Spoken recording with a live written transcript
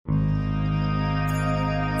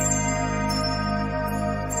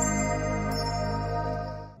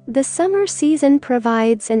The summer season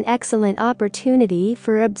provides an excellent opportunity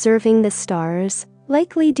for observing the stars,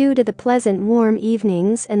 likely due to the pleasant warm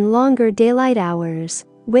evenings and longer daylight hours,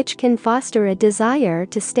 which can foster a desire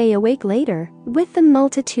to stay awake later. With the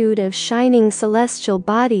multitude of shining celestial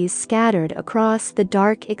bodies scattered across the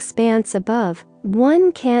dark expanse above,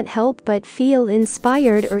 one can't help but feel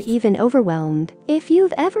inspired or even overwhelmed. If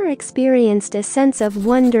you've ever experienced a sense of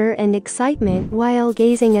wonder and excitement while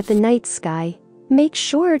gazing at the night sky, make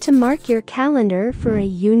sure to mark your calendar for a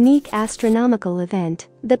unique astronomical event,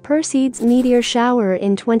 the Perseids meteor shower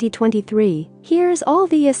in 2023. Here's all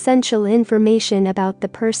the essential information about the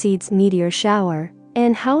Perseids meteor shower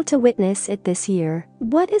and how to witness it this year.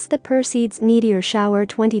 What is the Perseids meteor shower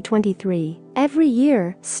 2023? Every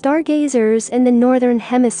year, stargazers in the northern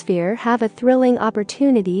hemisphere have a thrilling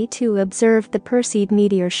opportunity to observe the Perseid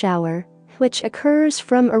meteor shower, which occurs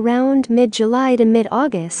from around mid-July to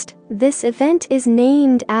mid-August. This event is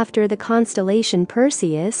named after the constellation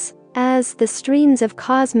Perseids, as the streams of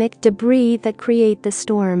cosmic debris that create the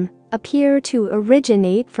storm appear to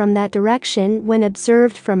originate from that direction when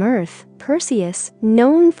observed from Earth. Perseus,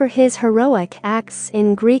 known for his heroic acts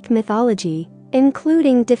in Greek mythology,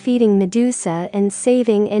 including defeating Medusa and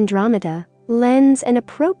saving Andromeda, lends an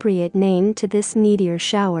appropriate name to this meteor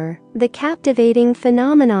shower. The captivating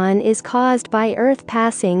phenomenon is caused by Earth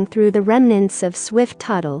passing through the remnants of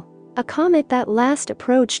Swift-Tuttle, a comet that last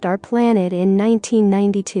approached our planet in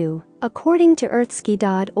 1992. According to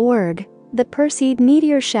Earthsky.org, the Perseid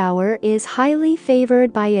meteor shower is highly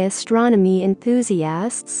favored by astronomy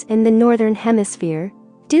enthusiasts in the northern hemisphere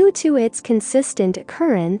due to its consistent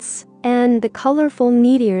occurrence and the colorful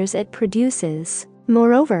meteors it produces.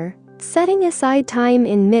 Moreover, setting aside time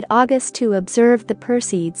in mid-August to observe the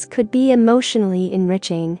Perseids could be emotionally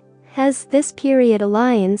enriching, as this period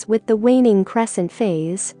aligns with the waning crescent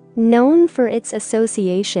phase, known for its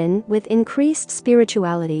association with increased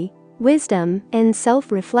spirituality, wisdom, and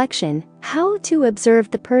self-reflection. How to observe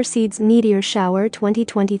the Perseids meteor shower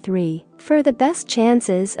 2023. For the best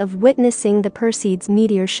chances of witnessing the Perseids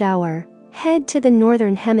meteor shower, head to the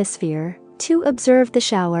northern hemisphere. To observe the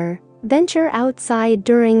shower, venture outside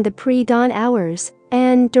during the pre-dawn hours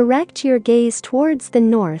and direct your gaze towards the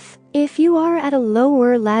north. If you are at a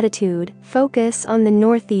lower latitude, focus on the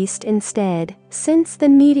northeast instead, since the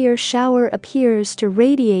meteor shower appears to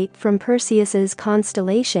radiate from Perseus's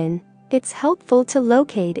constellation. It's helpful to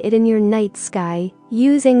locate it in your night sky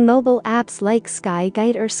using mobile apps like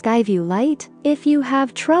SkyGuide or Skyview Lite. If you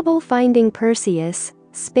have trouble finding Perseus,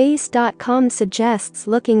 Space.com suggests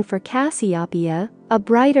looking for Cassiopeia, a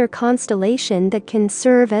brighter constellation that can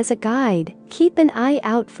serve as a guide. Keep an eye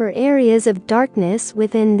out for areas of darkness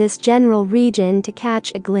within this general region to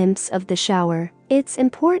catch a glimpse of the shower. It's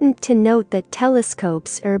important to note that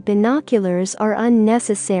telescopes or binoculars are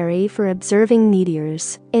unnecessary for observing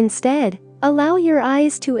meteors. Instead, allow your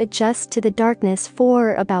eyes to adjust to the darkness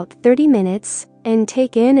for about 30 minutes and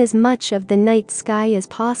take in as much of the night sky as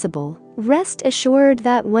possible. Rest assured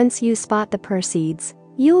that once you spot the Perseids,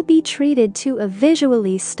 you'll be treated to a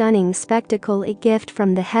visually stunning spectacle, a gift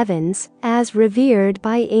from the heavens, as revered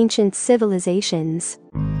by ancient civilizations.